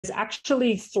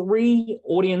actually three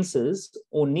audiences,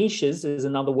 or niches is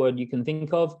another word you can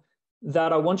think of,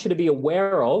 that I want you to be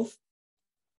aware of.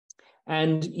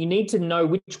 And you need to know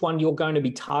which one you're going to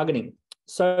be targeting.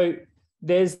 So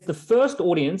there's the first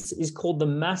audience is called the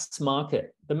mass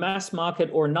market. The mass market,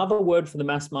 or another word for the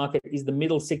mass market, is the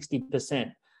middle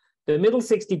 60%. The middle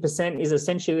 60% is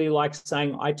essentially like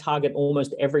saying I target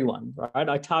almost everyone, right?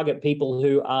 I target people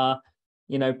who are,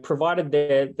 you know, provided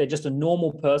they're just a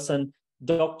normal person,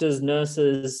 doctors,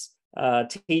 nurses,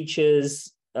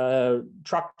 teachers,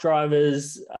 truck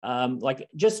drivers, like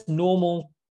just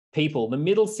normal people. The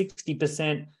middle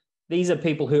 60%, these are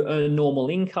people who earn normal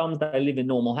incomes, they live in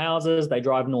normal houses, they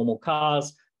drive normal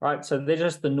cars, right? So they're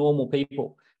just the normal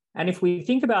people. And if we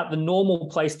think about the normal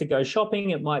place to go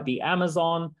shopping, it might be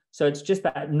Amazon. So it's just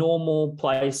that normal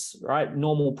place, right?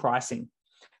 Normal pricing.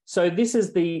 So this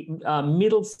is the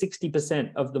middle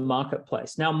 60% of the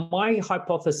marketplace. Now, my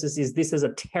hypothesis is this is a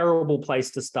terrible place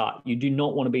to start. You do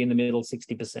not want to be in the middle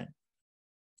 60%.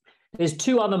 There's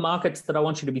two other markets that I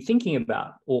want you to be thinking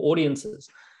about, or audiences.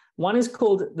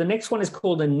 The next one is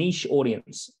called a niche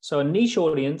audience. So a niche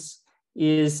audience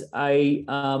is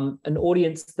an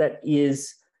audience that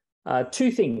is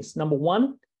two things. Number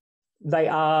one, they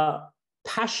are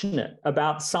passionate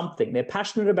about something. They're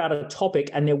passionate about a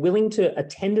topic and they're willing to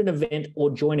attend an event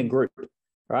or join a group,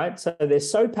 right? So they're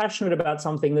so passionate about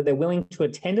something that they're willing to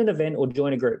attend an event or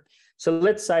join a group. So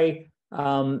let's say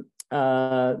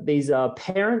these are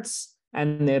parents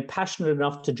and they're passionate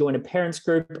enough to join a parents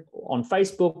group on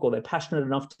Facebook, or they're passionate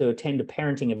enough to attend a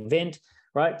parenting event,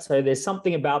 right? So there's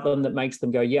something about them that makes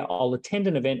them go, yeah, I'll attend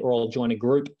an event or I'll join a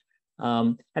group.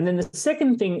 And then the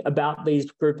second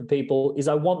these group of people is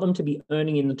I want them to be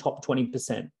earning in the top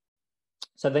 20%.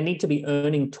 So they need to be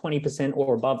earning 20%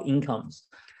 or above incomes.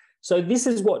 So these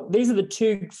are the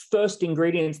two first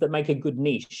ingredients that make a good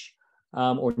niche,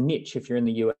 or niche if you're in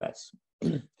the US.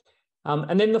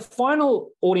 And then the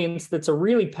final audience that's a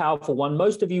really powerful one,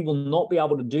 most of you will not be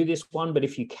able to do this one, but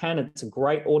if you can, it's a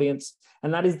great audience,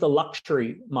 and that is the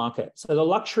luxury market. So the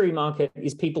luxury market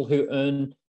is people who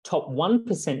earn top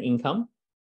 1% income,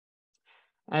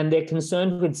 and they're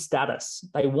concerned with status.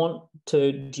 They want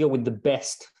to deal with the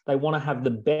best. They want to have the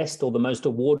best, or the most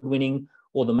award-winning,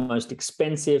 or the most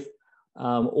expensive,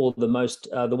 or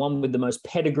the one with the most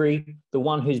pedigree, the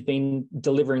one who's been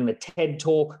delivering the TED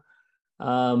talk,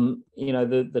 the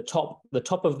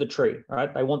top of the tree,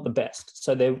 right? They want the best.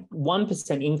 So they're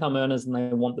 1% income earners and they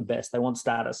want the best. They want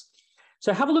status.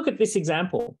 So have a look at this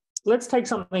example. Let's take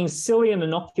something silly and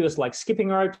innocuous like skipping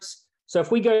ropes. So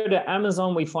if we go to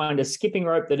Amazon, we find a skipping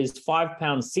rope that is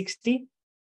 £5.60.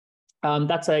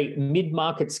 That's a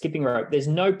mid-market skipping rope. There's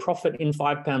no profit in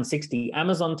 £5.60.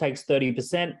 Amazon takes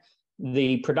 30%.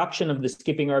 The production of the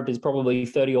skipping rope is probably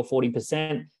 30 or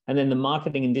 40%. And then the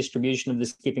marketing and distribution of the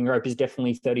skipping rope is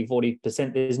definitely 30,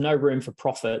 40%. There's no room for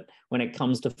profit when it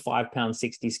comes to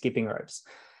 £5.60 skipping ropes.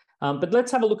 But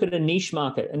let's have a look at a niche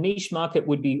market. A niche market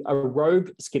would be a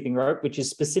rogue skipping rope, which is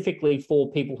specifically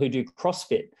for people who do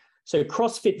CrossFit. So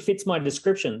CrossFit fits my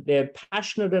description. They're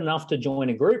passionate enough to join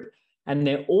a group, and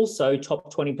they're also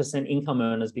top 20% income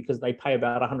earners because they pay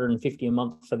about $150 a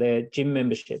month for their gym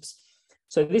memberships.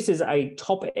 So this is a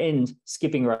top-end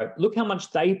skipping rope. Look how much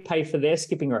they pay for their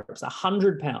skipping ropes,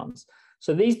 £100.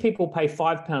 So these people pay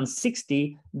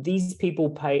 £5.60. These people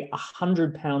pay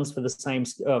 £100 for the same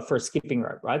for a skipping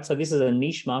rope, right? So this is a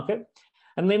niche market.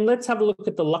 And then let's have a look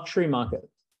at the luxury market.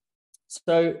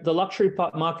 So the luxury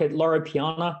market, Loro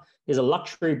Piana, is a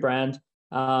luxury brand,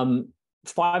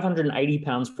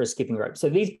 £580 for a skipping rope. So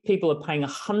these people are paying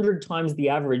 100 times the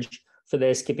average for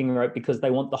their skipping rope because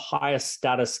they want the highest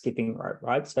status skipping rope,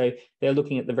 right? So they're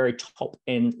looking at the very top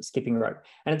end skipping rope.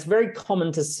 And it's very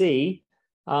common to see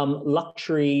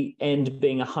luxury end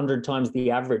being 100 times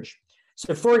the average.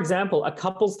 So for example, a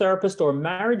couples therapist or a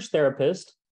marriage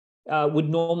therapist would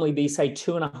normally be, say,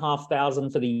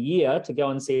 $2,500 for the year to go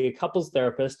and see a couples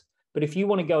therapist. But if you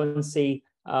want to go and see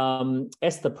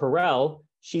Esther Perel,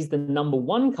 she's the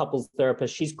 #1 couples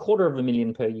therapist. She's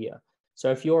 $250,000 per year. So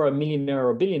if you're a millionaire or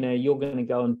a billionaire, you're going to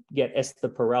go and get Esther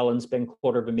Perel and spend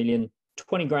 $250,000,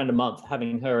 20 grand a month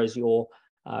having her as your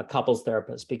couples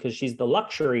therapist, because she's the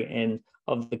luxury end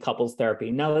of the couples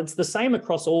therapy. Now, it's the same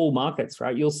across all markets,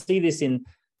 right? You'll see this in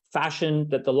fashion,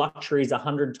 that the luxury is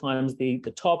 100 times the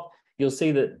top. You'll see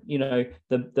that, you know,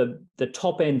 the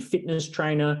top end fitness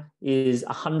trainer is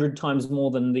 100 times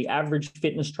more than the average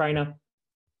fitness trainer.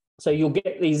 So you'll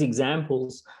get these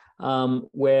examples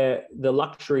where the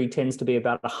luxury tends to be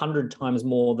about 100 times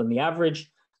more than the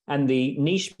average, and the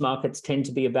niche markets tend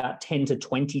to be about 10 to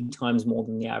 20 times more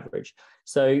than the average.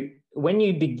 So when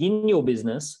you begin your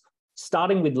business,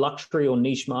 starting with luxury or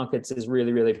niche markets is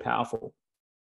really, really powerful.